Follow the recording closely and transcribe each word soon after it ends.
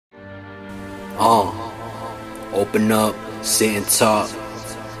Uh, Open up, sit and talk.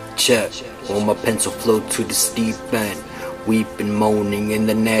 Check, while my pencil float to the steep end, weeping, moaning in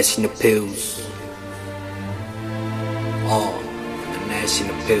the gnashing of pills. The gnashing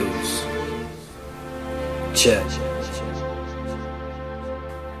of pills. Check.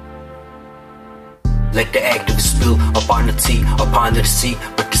 Like the activist spill upon the tea, upon the sea,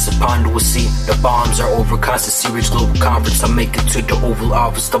 but this upon to a sea. The bombs are over, constant Series Global Conference. I make it to the Oval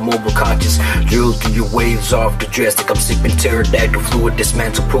Office, the mobile conscious. Drill through your waves off the drastic. I'm sipping pterodactyl fluid,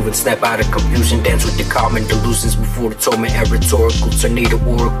 dismantle, proven, snap out of confusion. Dance with the common delusions before the torment and rhetorical. Tornado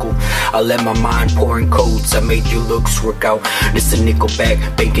oracle, I let my mind pour in codes. I made your looks work out. This a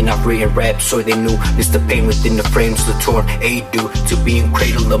Nickelback, banking off written rap, so they knew this the pain within the frames. The torn aid due to being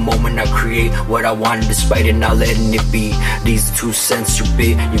cradled the moment I create what I want. Despite it, not letting it be. These 2 cents you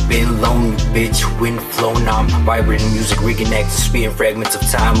bit, you been lonely, bitch. Wind flown, I'm vibrating music, reenacting, spitting fragments of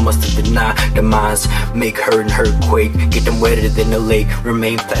time. Must have denied the minds, make her and her quake. Get them wetter than a lake,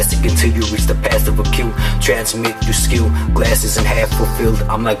 remain plastic until you reach the passive acute. Transmit through skill, glasses and half fulfilled.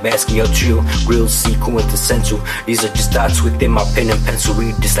 I'm like Basquiat Chill, real C quintessential. These are just dots within my pen and pencil.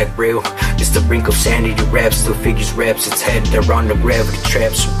 Read this like braille, just the brink of sanity. Rap still figures raps its head. They're on the gravity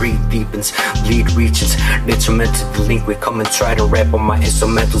traps. Breathe deepens, bleed reaches. Detrimental delinquent, come and try to rap on my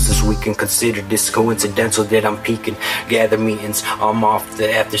instrumentals this weekend. Consider this coincidental that I'm peaking. Gather meetings, I'm off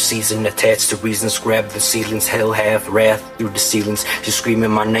the after season. Attached to reasons, grab the ceilings. Hell have wrath through the ceilings. Just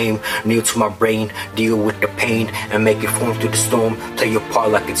screaming my name, kneel to my brain. Deal with the pain and make it form through the storm. Play your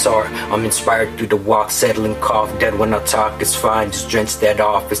part like it's art. I'm inspired through the walk, settling cough. Dead when I talk, it's fine, just drench that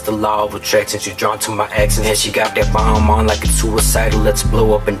off. It's the law of attraction, she's drawn to my accent. And she got that bomb on like it's suicidal. Let's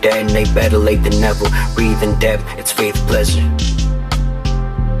blow up and detonate, better late than never. Breathe in depth, it's faith, pleasure.